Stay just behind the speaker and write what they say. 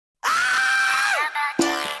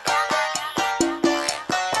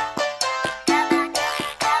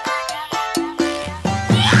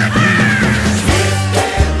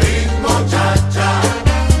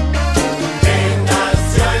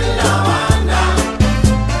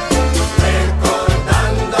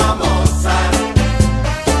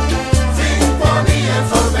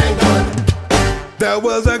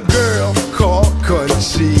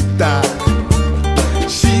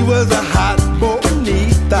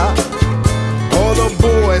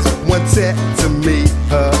set to meet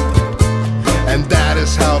her. And that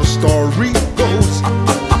is how the story goes.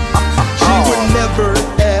 She would never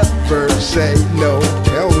ever say no,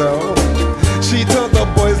 hell no. She told the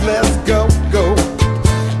boys, let's go, go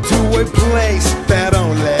to a place that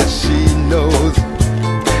only she knows.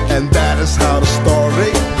 And that is how the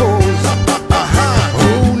story goes.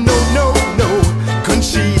 Oh no, no, no,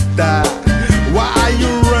 Conchita, why are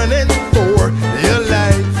you running for your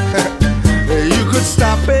life? You could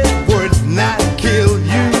stop it.